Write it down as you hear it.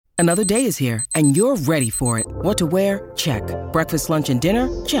Another day is here, and you're ready for it. What to wear? Check. Breakfast, lunch, and dinner?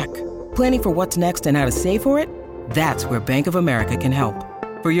 Check. Planning for what's next and how to save for it? That's where Bank of America can help.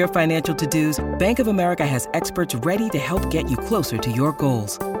 For your financial to-dos, Bank of America has experts ready to help get you closer to your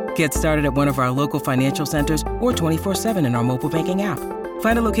goals. Get started at one of our local financial centers or 24/7 in our mobile banking app.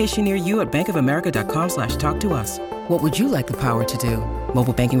 Find a location near you at bankofamerica.com/talktous. What would you like the power to do?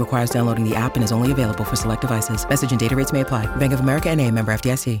 Mobile banking requires downloading the app and is only available for select devices. Message and data rates may apply. Bank of America N.A., member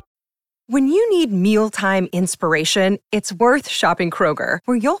FDIC. When you need mealtime inspiration, it's worth shopping Kroger,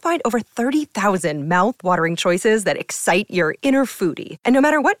 where you'll find over 30,000 mouth-watering choices that excite your inner foodie. And no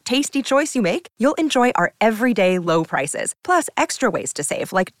matter what tasty choice you make, you'll enjoy our everyday low prices, plus extra ways to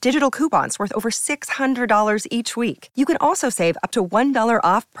save, like digital coupons worth over $600 each week. You can also save up to $1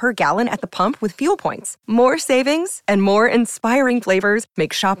 off per gallon at the pump with fuel points. More savings and more inspiring flavors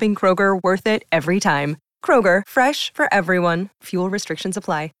make shopping Kroger worth it every time. Kroger, fresh for everyone. Fuel restrictions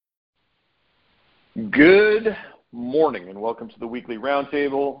apply. Good morning and welcome to the weekly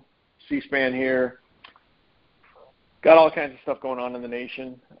roundtable. C-SPAN here. Got all kinds of stuff going on in the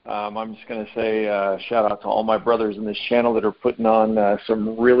nation. I'm just going to say shout out to all my brothers in this channel that are putting on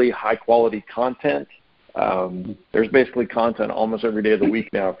some really high quality content. There's basically content almost every day of the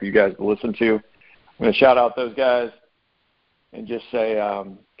week now for you guys to listen to. I'm going to shout out those guys and just say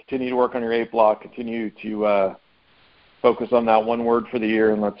continue to work on your 8 block, continue to focus on that one word for the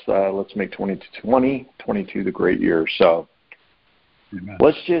year, and let's make 2022 the great year. So Amen.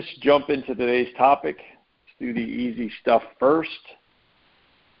 Let's just jump into today's topic. Let's do the easy stuff first.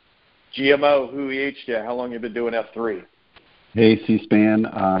 GMO, who EH'd you? How long have you been doing F3? Hey, C-SPAN,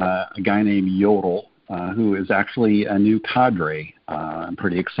 a guy named Yodel, who is actually a new cadre. I'm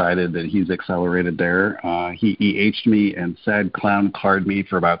pretty excited that he's accelerated there. He EH'd me and said clown card me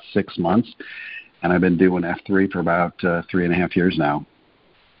for about 6 months. And I've been doing F3 for about 3.5 years now.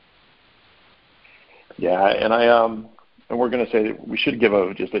 Yeah, and and we're going to say that we should give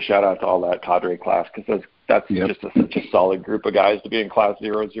just a shout out to all that cadre class because that's just such a solid group of guys to be in class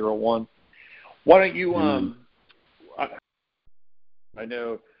 001. Why don't you? I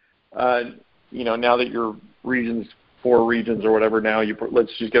know, now that your regions, 4 regions or whatever, now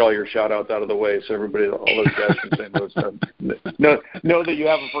let's just get all your shout outs out of the way so everybody, all those guys from St. Louis know that you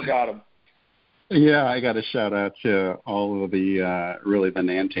haven't forgot them. Yeah, I got a shout out to all of the the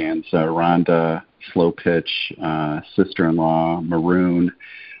Nantans, Rhonda, Slow Pitch, Sister-in-Law, Maroon.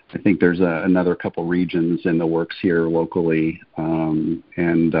 I think there's another couple regions in the works here locally, and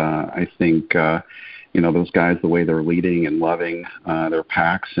I think those guys, the way they're leading and loving their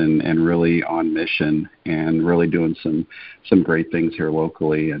packs and really on mission and really doing some great things here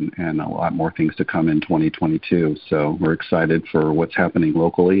locally and a lot more things to come in 2022. So we're excited for what's happening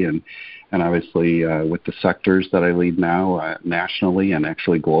locally and obviously with the sectors that I lead now nationally and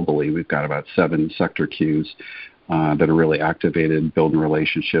actually globally, we've got about 7 sector Qs that are really activated, building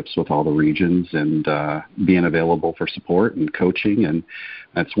relationships with all the regions and being available for support and coaching. And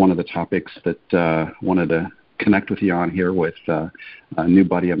that's one of the topics that I wanted to connect with you on here with a new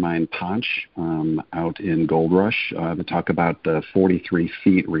buddy of mine, Ponch, out in Gold Rush, to talk about the 43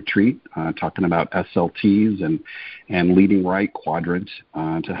 feet retreat, talking about SLTs and leading right quadrant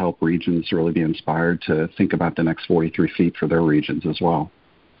to help regions really be inspired to think about the next 43 feet for their regions as well.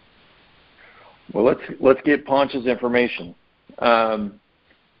 Well, let's get Ponch's information. Ponch,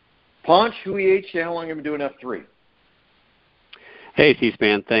 who EH'd you? How long have you been doing F3? Hey,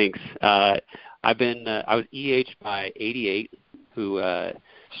 C-SPAN, thanks. I was EH'd by 88, who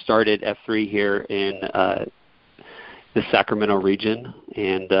started F3 here in the Sacramento region,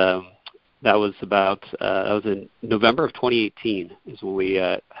 and that was in November of 2018 is when we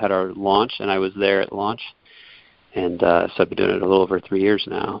had our launch, and I was there at launch, and so I've been doing it a little over 3 years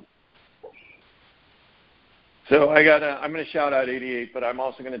now. So I'm going to shout out 88, but I'm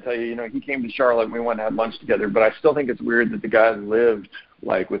also going to tell you, he came to Charlotte and we went and had lunch together, but I still think it's weird that the guy lived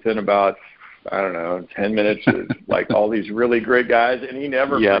within about, 10 minutes of all these really great guys, and he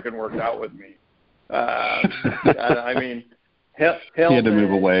never freaking worked out with me. Helmet, he had to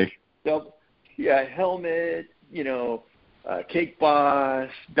move away. Helmet, Cake Boss,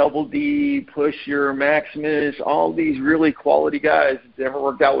 Double D, Pusher, Maximus, all these really quality guys that never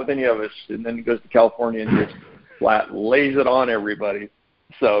worked out with any of us, and then he goes to California and just flat lays it on everybody.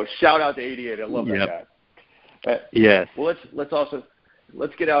 So shout out to 88. I love that guy. Yes. Well,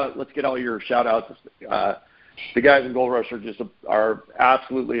 let's get all your shout outs. The guys in Gold Rush are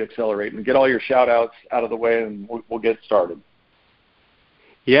absolutely accelerating. Get all your shout outs out of the way and we'll get started.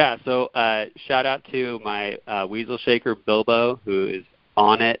 Yeah, so shout out to my Weasel Shaker, Bilbo, who is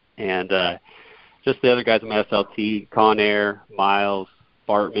on it, and just the other guys in my SLT, Con Air, Miles,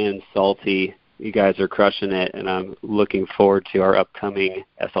 Bartman, Salty. You guys are crushing it, and I'm looking forward to our upcoming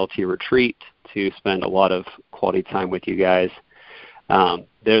SLT retreat to spend a lot of quality time with you guys.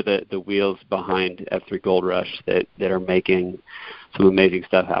 They're the wheels behind F3 Gold Rush that are making some amazing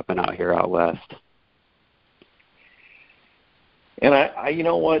stuff happen out here out west. And I you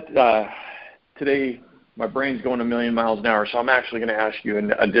know what, today my brain's going a million miles an hour, so I'm actually going to ask you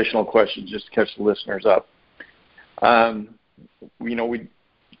an additional question just to catch the listeners up.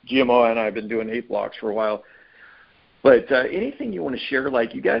 GMO and I have been doing 8 blocks for a while, but anything you want to share?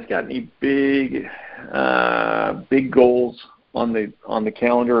 Like, you guys got any big goals on the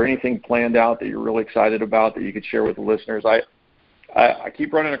calendar, or anything planned out that you're really excited about that you could share with the listeners? I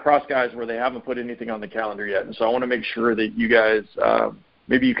keep running across guys where they haven't put anything on the calendar yet, and so I want to make sure that you guys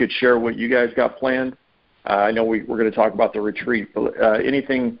maybe you could share what you guys got planned. I know we're going to talk about the retreat, but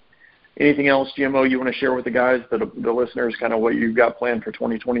anything else, GMO, you want to share with the guys, the listeners, kind of what you've got planned for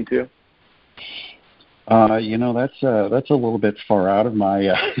 2022? That's a little bit far out of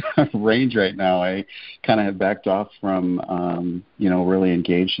my range right now. I kind of have backed off from, really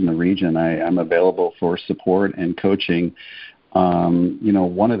engaged in the region. I'm available for support and coaching.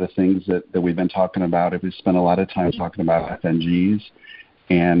 One of the things that we've been talking about, is we spent a lot of time talking about FNGs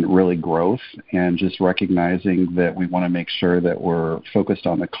and really growth, and just recognizing that we want to make sure that we're focused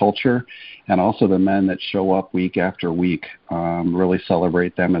on the culture and also the men that show up week after week, really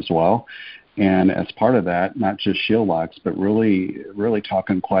celebrate them as well. And as part of that, not just shield locks, but really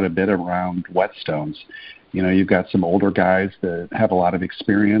talking quite a bit around whetstones. You've got some older guys that have a lot of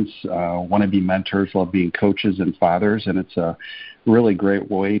experience, want to be mentors, love being coaches and fathers, and it's a really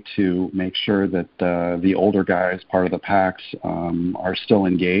great way to make sure that the older guys, part of the packs, are still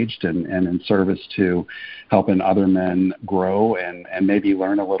engaged and in service to helping other men grow and maybe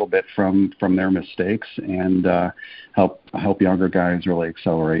learn a little bit from their mistakes, and help younger guys really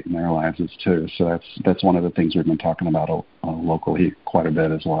accelerate in their lives too. So that's one of the things we've been talking about locally quite a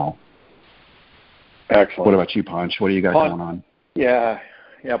bit as well. Excellent. What about you, Ponch? What do you got going on? Yeah,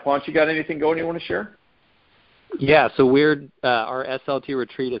 Ponch, you got anything going you want to share? Yeah, so our SLT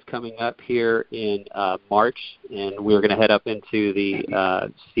retreat is coming up here in March, and we're going to head up into the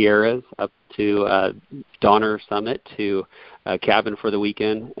Sierras, up to Donner Summit, to a cabin for the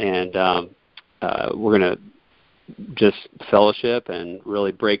weekend, and we're going to just fellowship and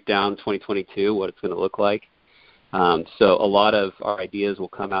really break down 2022, what it's going to look like. So a lot of our ideas will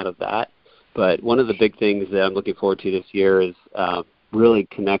come out of that. But one of the big things that I'm looking forward to this year is really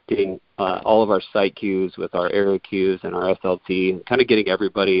connecting all of our site queues with our area queues and our SLT, and kind of getting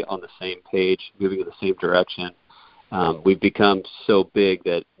everybody on the same page, moving in the same direction. We've become so big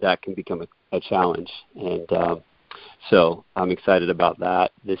that can become a challenge. And so I'm excited about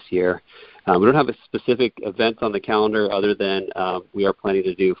that this year. We don't have a specific event on the calendar other than we are planning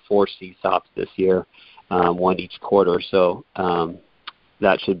to do 4 CSOPs this year, 1 each quarter. So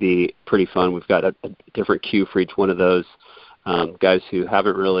that should be pretty fun. We've got a different queue for each one of those. Guys who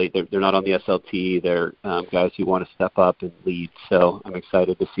haven't really, they're not on the SLT, they're guys who want to step up and lead. So I'm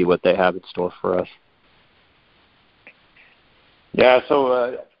excited to see what they have in store for us. Yeah,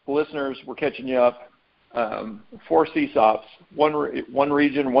 so listeners, we're catching you up. 4 CSOPs, one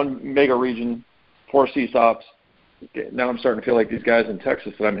region, one mega region, 4 CSOPs. Now I'm starting to feel like these guys in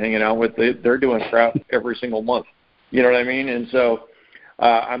Texas that I'm hanging out with, they're doing crap every single month. You know what I mean? And so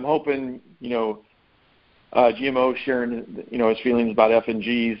I'm hoping, GMO sharing, his feelings about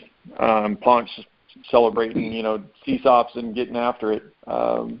F&Gs, Ponch celebrating, CSOPs and getting after it.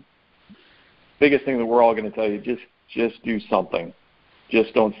 Biggest thing that we're all going to tell you, just do something.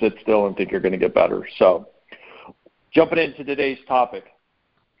 Just don't sit still and think you're going to get better. So jumping into today's topic,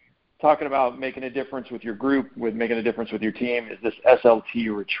 talking about making a difference with your group, with making a difference with your team, is this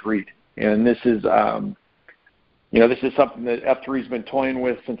SLT retreat. And this is this is something that F3's been toying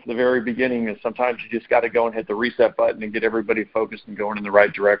with since the very beginning, is sometimes you just got to go and hit the reset button and get everybody focused and going in the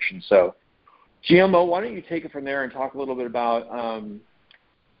right direction. So, GMO, why don't you take it from there and talk a little bit about,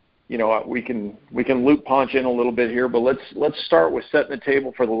 we can loop Ponch in a little bit here, but let's start with setting the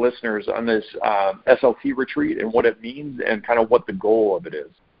table for the listeners on this SLT retreat and what it means and kind of what the goal of it is.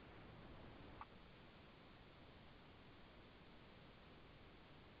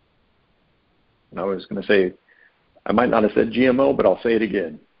 And I was going to say, I might not have said GMO, but I'll say it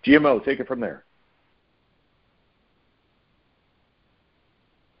again. GMO, take it from there.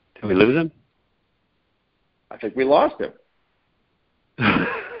 Did we lose him? I think we lost him.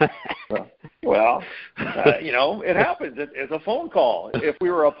 It happens. It's a phone call. If we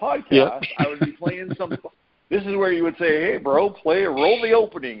were a podcast, I would be playing some. This is where you would say, "Hey, bro, roll the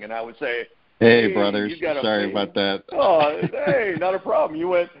opening," and I would say, Hey, brothers. Sorry about that. Oh, hey, not a problem.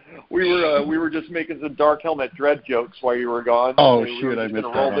 We were just making some Dark Helmet Dread jokes while you were gone. Oh, shoot, I missed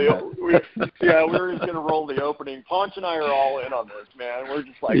that. We were just going to roll the opening. Ponch and I are all in on this, man. We're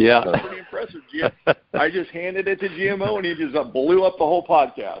just like, that's pretty impressive. I just handed it to GMO, and he just blew up the whole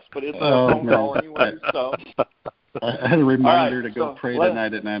podcast. But it's a phone call anyway, so. I had a reminder to go pray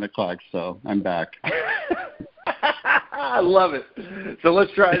tonight at 9 o'clock, so I'm back. I love it. So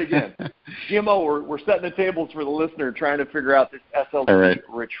let's try it again. GMO, we're setting the tables for the listener, trying to figure out this SLT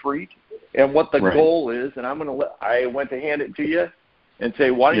retreat and what the goal is. And I went to hand it to you and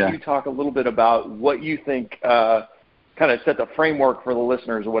say, why don't you talk a little bit about what you think, kind of set the framework for the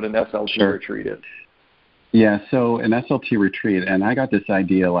listeners of what an SLT retreat is. Yeah, so an SLT retreat, and I got this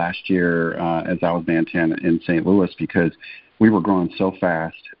idea last year as I was Nantan in St. Louis because we were growing so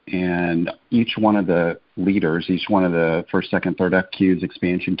fast, and each one of the leaders, each one of the first, second, third FQs,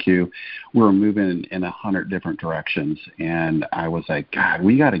 expansion Q, we were moving in 100 different directions. And I was like, God,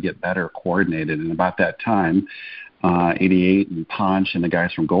 we got to get better coordinated. And about that time, 88 and Ponch and the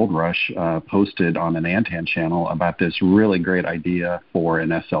guys from Gold Rush posted on the Nantan channel about this really great idea for an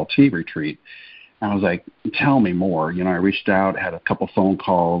SLT retreat. I was like, tell me more. I reached out, had a couple phone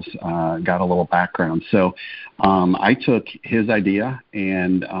calls, got a little background. So I took his idea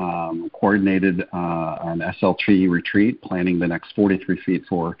and coordinated an SLT retreat, planning the next 43 feet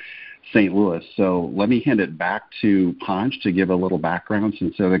for St. Louis. So let me hand it back to Ponch to give a little background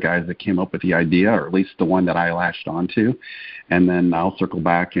since they're the guys that came up with the idea, or at least the one that I latched onto. And then I'll circle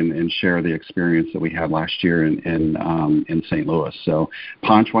back and share the experience that we had last year in St. Louis. So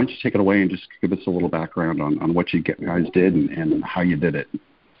Ponch, why don't you take it away and just give us a little background on what you guys did and how you did it.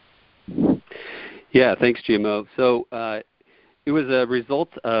 Yeah, thanks, GMO. So it was a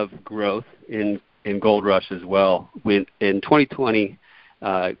result of growth in Gold Rush as well. In 2020,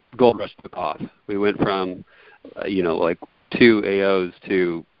 Gold Rush took off. We went from, like 2 AOs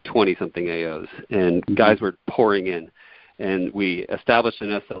to 20-something AOs, and guys were pouring in. And we established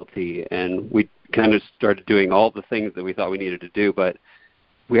an SLT, and we kind of started doing all the things that we thought we needed to do, but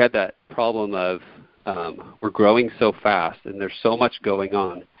we had that problem of we're growing so fast, and there's so much going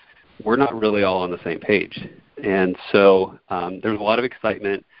on. We're not really all on the same page. And so there was a lot of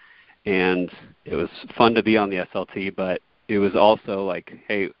excitement, and it was fun to be on the SLT, but it was also like,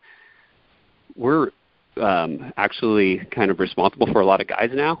 hey, we're actually kind of responsible for a lot of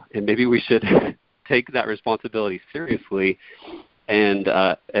guys now, and maybe we should take that responsibility seriously, and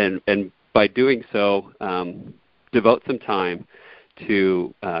by doing so, devote some time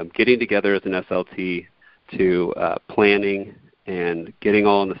to getting together as an SLT, to planning and getting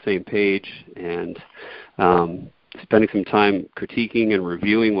all on the same page, and spending some time critiquing and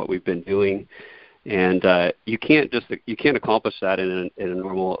reviewing what we've been doing. And you can't accomplish that in a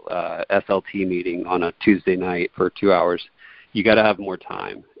normal SLT meeting on a Tuesday night for 2 hours. You got to have more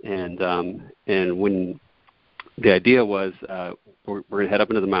time. And when the idea was we're going to head up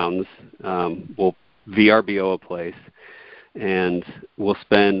into the mountains, we'll VRBO a place, and we'll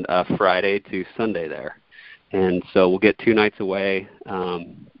spend Friday to Sunday there. And so we'll get 2 nights away.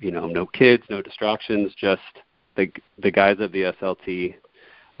 No kids, no distractions, just the guys of the SLT.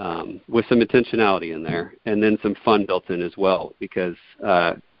 With some intentionality in there, and then some fun built in as well, because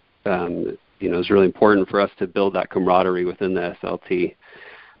it's really important for us to build that camaraderie within the SLT.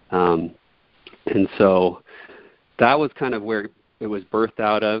 And so that was kind of where it was birthed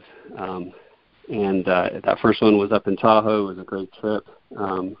out of. And that first one was up in Tahoe. It was a great trip.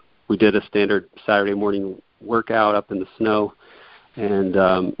 We did a standard Saturday morning workout up in the snow, and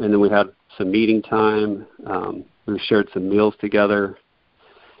then we had some meeting time. We shared some meals together.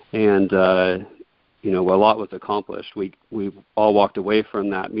 And, a lot was accomplished. We all walked away from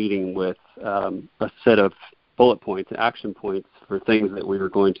that meeting with a set of bullet points, action points for things that we were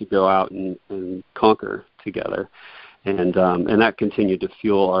going to go out and conquer together. And that continued to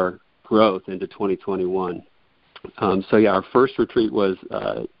fuel our growth into 2021. Our first retreat was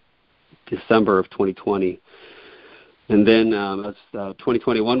December of 2020. And then as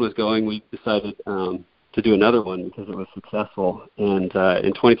 2021 was going, we decided to do another one because it was successful. And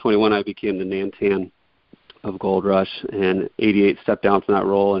in 2021, I became the Nantan of Gold Rush, and 88 stepped down from that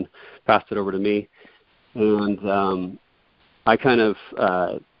role and passed it over to me. And I kind of,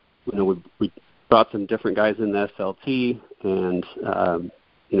 we brought some different guys in the SLT, and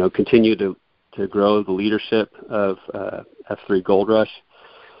continued to grow the leadership of F3 Gold Rush.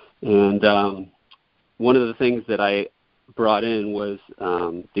 And one of the things that I brought in was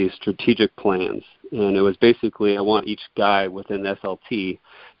these strategic plans. And it was basically, I want each guy within SLT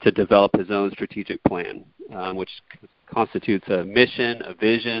to develop his own strategic plan, which constitutes a mission, a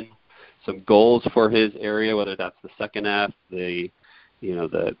vision, some goals for his area, whether that's the second F, the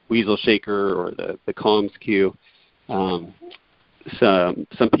weasel shaker, or the comms queue.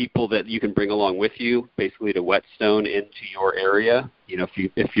 Some people that you can bring along with you, basically to whetstone into your area.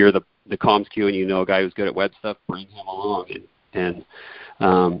 If you're the comms queue and you know a guy who's good at web stuff, bring him along, and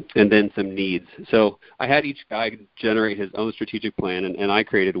then some needs. So I had each guy generate his own strategic plan, and I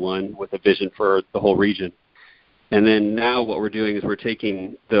created one with a vision for the whole region. And then now what we're doing is we're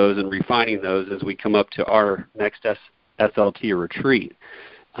taking those and refining those as we come up to our next SLT retreat.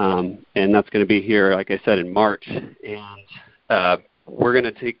 And that's going to be here, like I said, in March. And we're going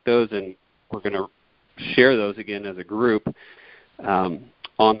to take those and we're going to share those again as a group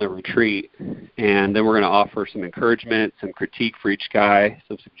on the retreat. And then we're going to offer some encouragement, some critique for each guy,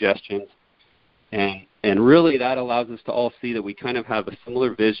 some suggestions. And really that allows us to all see that we kind of have a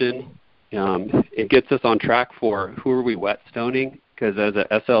similar vision. It gets us on track for who are we whetstoning, because as a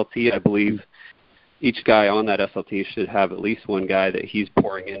SLT, I believe each guy on that SLT should have at least one guy that he's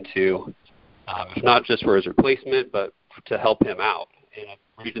pouring into, if not just for his replacement, but to help him out. In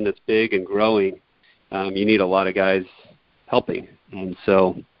a region that's big and growing, you need a lot of guys helping. And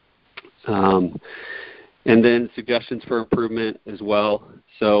so, and then suggestions for improvement as well.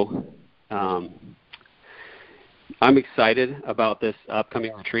 So I'm excited about this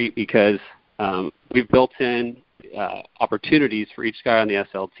upcoming retreat because we've built in opportunities for each guy on the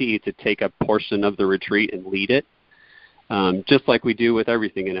SLT to take a portion of the retreat and lead it, just like we do with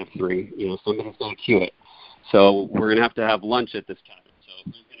everything in F3. Somebody's going to queue it. So we're going to have lunch at this time. So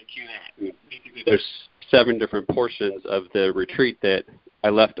who's going to queue that? Basically, there's 7 different portions of the retreat that I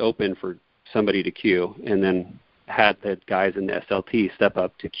left open for somebody to queue, and then had the guys in the SLT step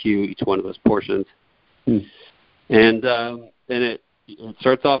up to queue each one of those portions. And it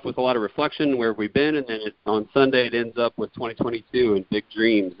starts off with a lot of reflection, where have we been, and then on Sunday it ends up with 2022 and big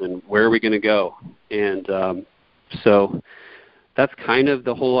dreams and where are we going to go. And so that's kind of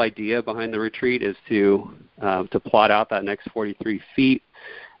the whole idea behind the retreat, is to plot out that next 43 feet,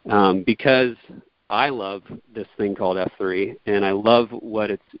 because I love this thing called F3, and I love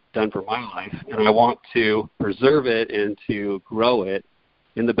what it's done for my life, and I want to preserve it and to grow it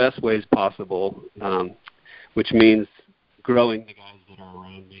in the best ways possible, which means growing the guys that are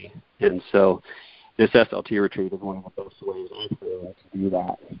around me. And so this SLT retreat is one of the best ways I feel to do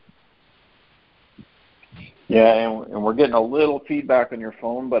that. Yeah, and we're getting a little feedback on your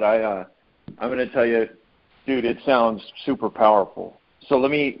phone, but I'm going to tell you, dude, it sounds super powerful. So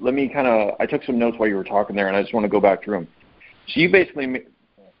let me I took some notes while you were talking there, and I just want to go back through them. So you basically,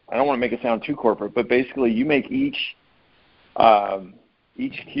 I don't want to make it sound too corporate, but basically you make each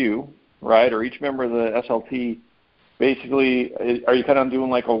queue, right, or each member of the SLT, basically, are you kind of doing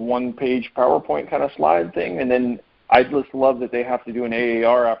like a one-page PowerPoint kind of slide thing? And then I just love that they have to do an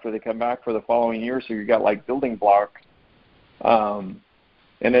AAR after they come back for the following year, so you got like building blocks, and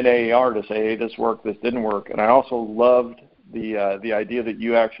an AAR to say, hey, this worked, this didn't work. And I also loved the idea that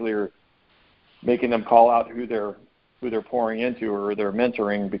you actually are making them call out who they're pouring into or they're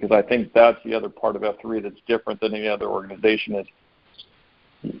mentoring, because I think that's the other part of F3 that's different than any other organization is,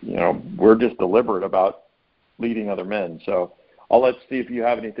 we're just deliberate about leading other men. So let's see if you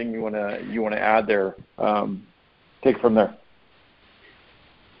have anything you want to add there. Take it from there.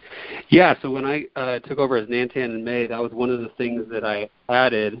 Yeah, so when I took over as Nantan in May, that was one of the things that I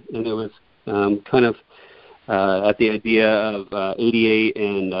added, and it was kind of at the idea of 88,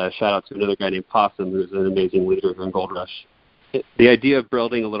 and shout out to another guy named Possum, who's an amazing leader here in Gold Rush. The idea of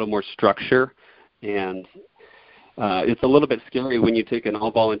building a little more structure, and it's a little bit scary when you take an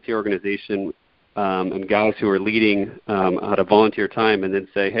all-volunteer organization and guys who are leading out of volunteer time and then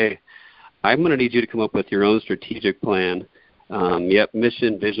say, hey, I'm going to need you to come up with your own strategic plan.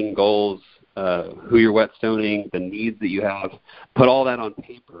 Mission, vision, goals, who you're whetstoning, the needs that you have. Put all that on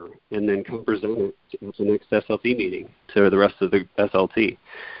paper and then come present it at the next SLT meeting to the rest of the SLT.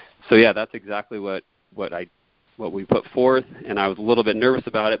 So, yeah, that's exactly what we put forth, and I was a little bit nervous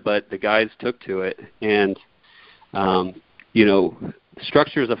about it, but the guys took to it. And,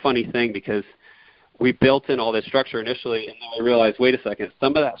 structure is a funny thing, because we built in all this structure initially, and then we realized, wait a second,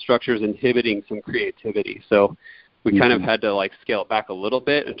 some of that structure is inhibiting some creativity. So we kind of had to scale it back a little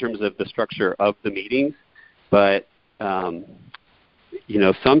bit in terms of the structure of the meetings, but some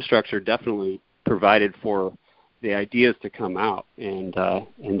structure definitely provided for the ideas to come out, and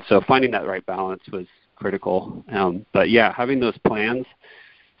so finding that right balance was critical. But yeah, having those plans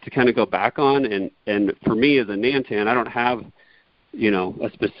to kind of go back on, and for me as a Nantan, I don't have a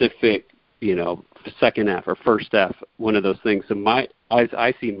specific second F or first F, one of those things. So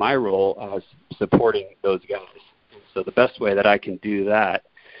I see my role as supporting those guys. And so the best way that I can do that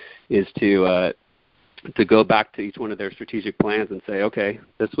is to go back to each one of their strategic plans and say, okay,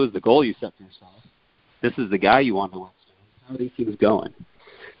 this was the goal you set for yourself. This is the guy you want to win. How are these things going?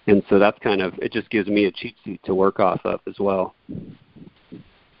 And so that's kind of, it just gives me a cheat sheet to work off of as well.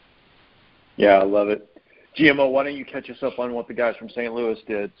 Yeah, I love it. GMO, why don't you catch us up on what the guys from St. Louis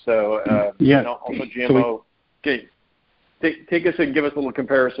did? So, and also GMO, take us and give us a little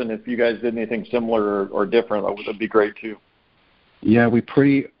comparison if you guys did anything similar or different. That would be great too. Yeah, we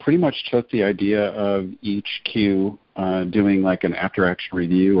pretty much took the idea of each Q doing like an after-action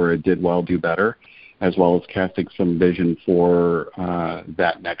review or a did well, do better, as well as casting some vision for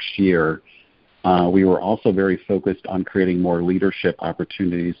that next year. We were also very focused on creating more leadership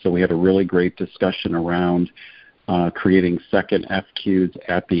opportunities, so we had a really great discussion around creating second FQs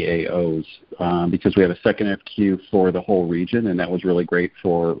at the AOs because we had a second FQ for the whole region, and that was really great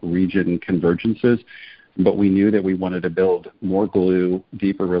for region convergences. But we knew that we wanted to build more glue,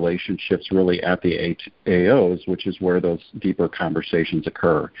 deeper relationships really at the AOs, which is where those deeper conversations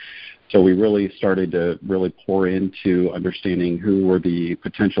occur. So we really started to really pour into understanding who were the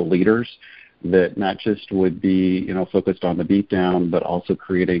potential leaders that not just would be, focused on the beatdown, but also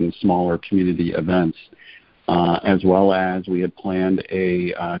creating smaller community events, as well as we had planned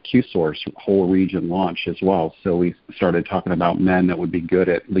a QSource whole region launch as well. So we started talking about men that would be good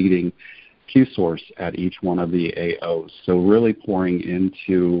at leading QSource at each one of the AOs. So really pouring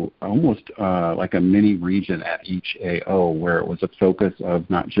into almost like a mini region at each AO where it was a focus of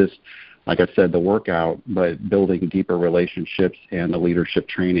not just, like I said, the workout, but building deeper relationships and the leadership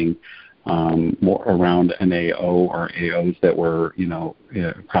training more around an AO or AOs that were,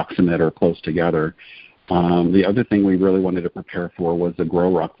 proximate or close together. The other thing we really wanted to prepare for was the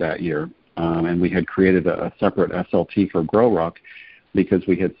Grow Ruck that year. And we had created a separate SLT for Grow Ruck because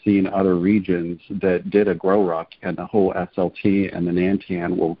we had seen other regions that did a Grow Ruck, and the whole SLT and the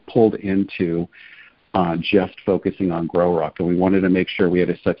Nantan were pulled into just focusing on Grow Ruck. And we wanted to make sure we had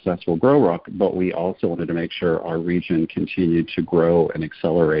a successful Grow Ruck, but we also wanted to make sure our region continued to grow and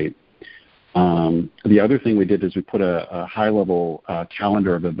accelerate. The other thing we did is we put a high-level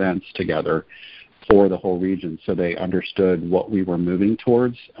calendar of events together for the whole region so they understood what we were moving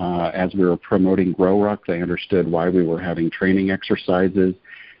towards. As we were promoting Grow Ruck, they understood why we were having training exercises.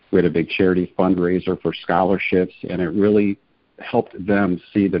 We had a big charity fundraiser for scholarships, and it really helped them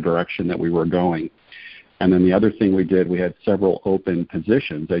see the direction that we were going. And then the other thing we did, we had several open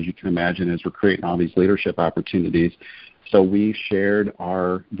positions, as you can imagine, as we're creating all these leadership opportunities. So we shared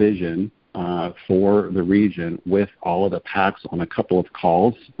our vision for the region with all of the PACs on a couple of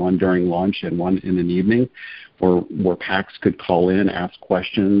calls, one during lunch and one in an evening, where PACs could call in, ask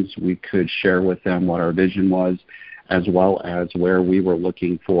questions. We could share with them what our vision was, as well as where we were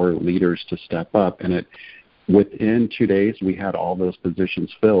looking for leaders to step up. And within 2 days, we had all those positions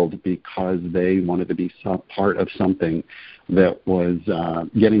filled because they wanted to be some part of something that was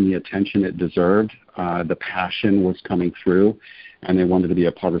getting the attention it deserved. The passion was coming through, and they wanted to be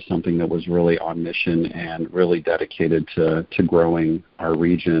a part of something that was really on mission and really dedicated to growing our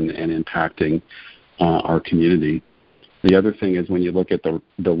region and impacting our community. The other thing is when you look at the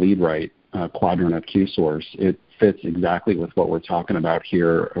lead right quadrant of QSource, it fits exactly with what we're talking about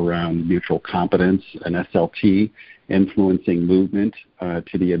here around mutual competence and SLT, influencing movement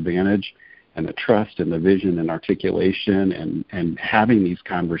to the advantage, and the trust and the vision and articulation and having these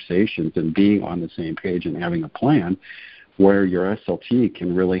conversations and being on the same page and having a plan where your SLT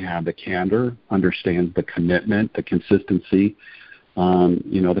can really have the candor, understands the commitment, the consistency.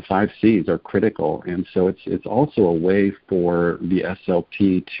 The 5 C's are critical. And so it's also a way for the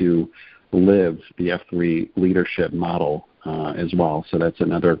SLT to live the F3 leadership model as well. So that's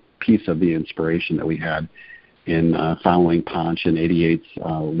another piece of the inspiration that we had in following Ponch and 88's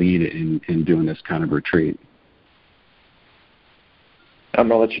lead in doing this kind of retreat. I'm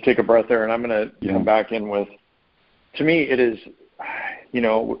going to let you take a breath there, and I'm going to come back in with, to me, it is,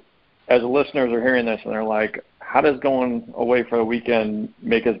 as the listeners are hearing this and they're like, how does going away for the weekend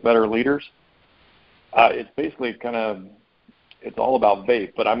make us better leaders? It's basically it's all about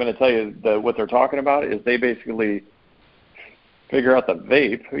vape. But I'm going to tell you that what they're talking about is they basically figure out the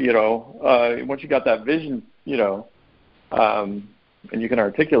vape, once you got that vision, and you can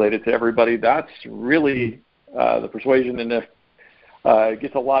articulate it to everybody, that's really the persuasion, and it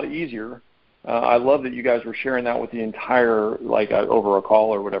gets a lot easier. I love that you guys were sharing that with the entire, over a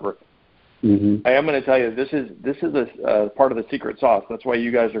call or whatever. Mm-hmm. I am going to tell you, this is a part of the secret sauce. That's why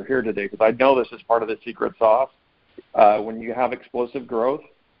you guys are here today, because I know this is part of the secret sauce. When you have explosive growth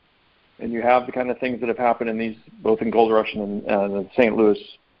and you have the kind of things that have happened in these, both in Gold Rush and St. Louis,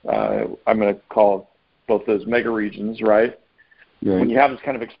 I'm going to call both those mega regions, right? when you have this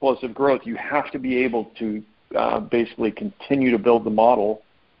kind of explosive growth, you have to be able to basically continue to build the model,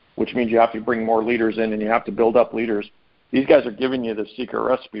 which means you have to bring more leaders in and you have to build up leaders. These guys are giving you the secret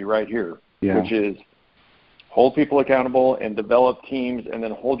recipe right here, which is hold people accountable and develop teams, and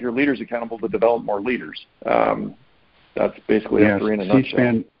then hold your leaders accountable to develop more leaders. That's basically F3 in a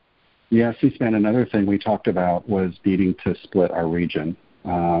nutshell. C-SPAN, another thing we talked about was needing to split our region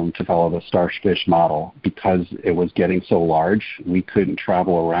to follow the Starfish model. Because it was getting so large, we couldn't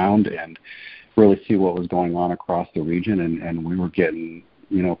travel around and really see what was going on across the region, and we were getting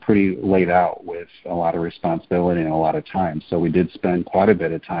pretty laid out with a lot of responsibility and a lot of time. So we did spend quite a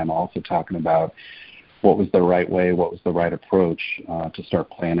bit of time also talking about what was the right way, what was the right approach to start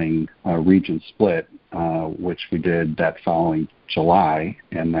planning a region split, which we did that following July,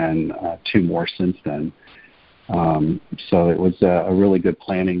 and then 2 more since then. So it was a really good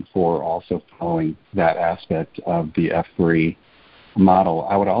planning for also following that aspect of the F3 model.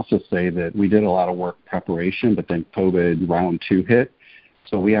 I would also say that we did a lot of work preparation, but then COVID round 2 hit.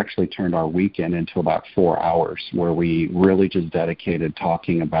 So we actually turned our weekend into about 4 hours where we really just dedicated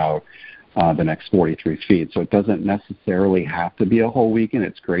talking about the next 43 feet. So it doesn't necessarily have to be a whole weekend.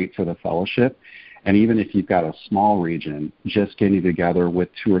 It's great for the fellowship. And even if you've got a small region, just getting together with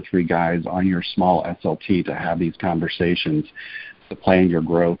 2 or 3 guys on your small SLT to have these conversations, to plan your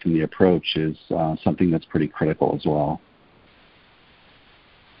growth and the approach is something that's pretty critical as well.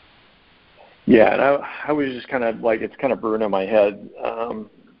 Yeah, and I was just kind of it's kind of brewing in my head.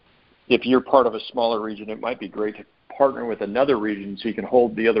 If you're part of a smaller region, it might be great to partner with another region so you can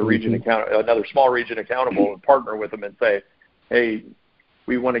hold the other region another small region accountable, and partner with them and say, hey,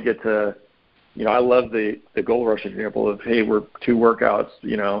 we want to get to, I love the Gold Rush example of, hey, we're 2 workouts,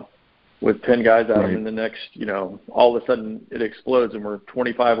 with 10 guys out, and the next, all of a sudden it explodes and we're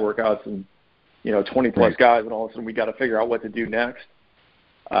 25 workouts and, 20 plus guys, and all of a sudden we got to figure out what to do next.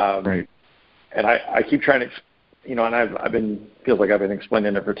 And I keep trying to, and feels like I've been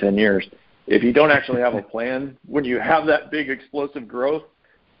explaining it for 10 years. If you don't actually have a plan, when you have that big explosive growth,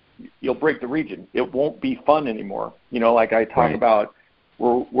 you'll break the region. It won't be fun anymore. Like I talk about,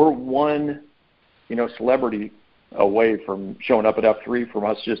 we're one, celebrity away from showing up at F3 from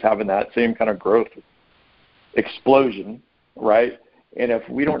us just having that same kind of growth explosion, right? And if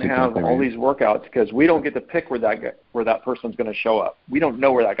we don't have all these workouts, because we don't get to pick where that person's going to show up. We don't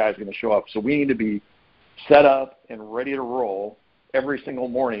know where that guy's going to show up. So we need to be set up and ready to roll every single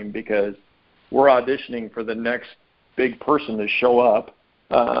morning, because we're auditioning for the next big person to show up.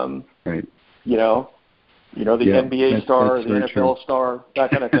 The NBA star, the NFL star,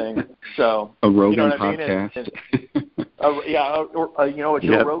 that kind of thing. So a Rogan podcast.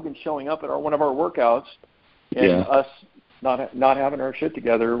 Joe Rogan showing up at one of our workouts, and us not having our shit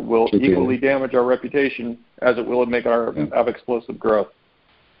together will equally damage our reputation as it will make our have explosive growth.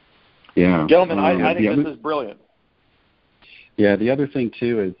 Yeah, gentlemen, I think this is brilliant. Yeah, the other thing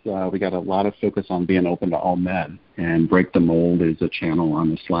too is we got a lot of focus on being open to all men, and Break the Mold is a channel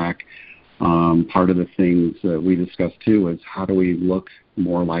on the Slack. Part of the things that we discussed too is how do we look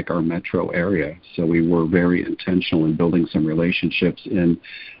more like our metro area. So we were very intentional in building some relationships in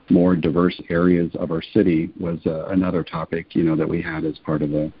more diverse areas of our city was another topic, that we had as part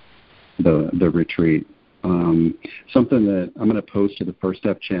of the retreat. Something that I'm going to post to the First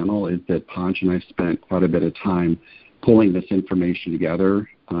Step channel is that Ponch and I spent quite a bit of time pulling this information together,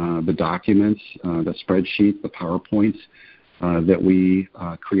 the documents, the spreadsheets, the PowerPoints that we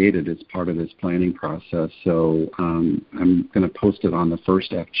created as part of this planning process. So I'm going to post it on the First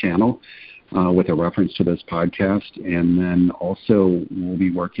Step channel with a reference to this podcast. And then also we'll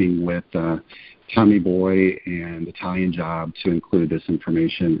be working with Tommy Boy and Italian Job to include this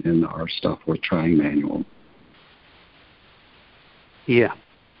information in our Stuff Worth Trying manual. Yeah.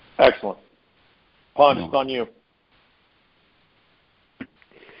 Excellent. Ponch, it's on you.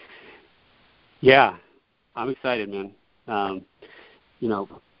 Yeah, I'm excited, man.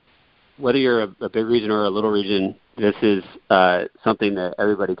 Whether you're a big region or a little region, this is something that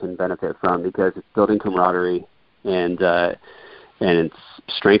everybody can benefit from, because it's building camaraderie and it's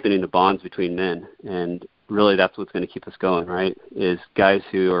strengthening the bonds between men. And really that's what's going to keep us going, right, is guys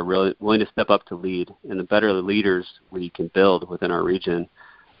who are really willing to step up to lead. And the better the leaders we can build within our region,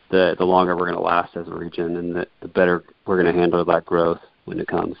 the longer we're going to last as a region, and the better we're going to handle that growth when it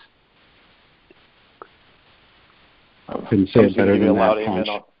comes. Couldn't say it better than that, Ponch.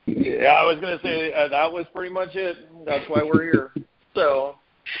 Yeah, I was going to say that was pretty much it. That's why we're here. So,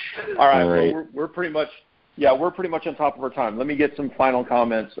 all right. Well, we're pretty much on top of our time. Let me get some final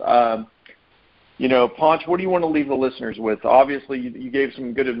comments. Ponch, what do you want to leave the listeners with? Obviously, you gave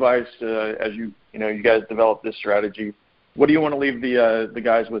some good advice as you guys developed this strategy. what do you want to leave the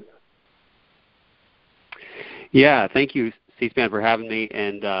guys with? Yeah, thank you, C-SPAN, for having me.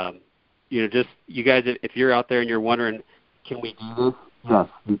 And, just you guys, if you're out there and you're wondering, can we do this? Yes,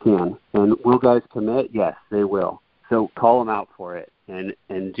 you can. And will guys commit? Yes, they will. So call them out for it and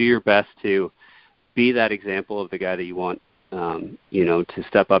do your best to be that example of the guy that you want, to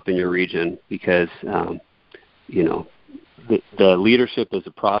step up in your region because, the leadership is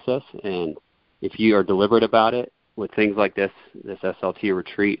a process. And if you are deliberate about it with things like this SLT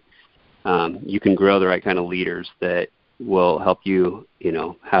retreat, you can grow the right kind of leaders that will help you,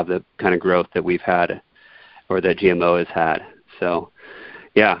 have the kind of growth that we've had or that GMO has had. So,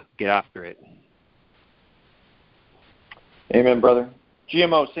 yeah, get after it. Amen, brother.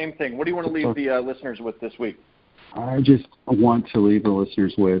 GMO, same thing. What do you want to leave the listeners with this week? I just want to leave the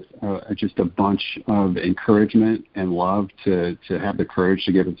listeners with just a bunch of encouragement and love to have the courage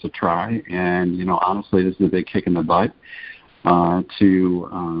to give it a try. And, honestly, this is a big kick in the butt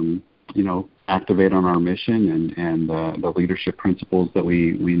to activate on our mission and the leadership principles that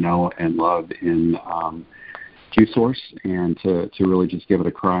we know and love in QSource, and to really just give it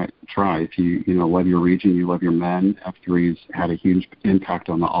a try. If you love your region, you love your men. F3's had a huge impact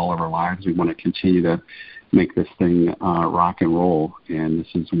on all of our lives. We want to continue to make this thing rock and roll, and this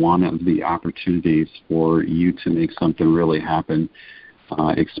is one of the opportunities for you to make something really happen,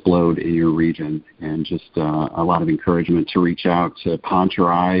 explode in your region. And just a lot of encouragement to reach out to Ponch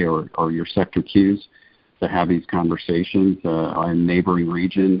or I or your sector Qs to have these conversations in neighboring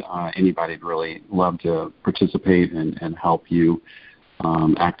region. Anybody'd really love to participate and help you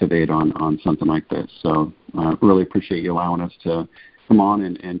activate on something like this. So really appreciate you allowing us to come on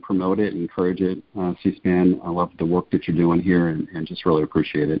and promote it, encourage it. C-SPAN, I love the work that you're doing here and just really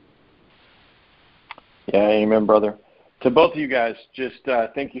appreciate it. Yeah, amen, brother. To both of you guys, just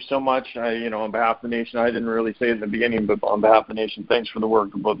thank you so much. On behalf of the nation, I didn't really say it in the beginning, but on behalf of the nation, thanks for the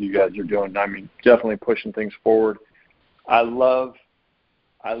work that both of you guys are doing. I mean, definitely pushing things forward. I love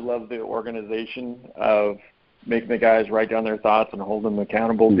the organization of making the guys write down their thoughts and hold them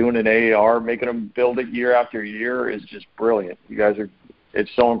accountable. Doing an AAR, making them build it year after year is just brilliant. You guys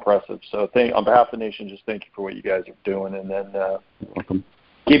it's so impressive. So on behalf of the nation, just thank you for what you guys are doing. And then welcome.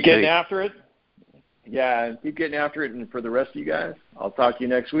 Keep getting after it. Yeah, keep getting after it. And for the rest of you guys, I'll talk to you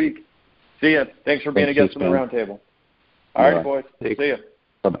next week. See ya. Thanks for being a guest on the roundtable. All right, boys. Thanks. See ya.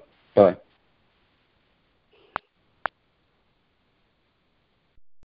 Bye-bye. Bye.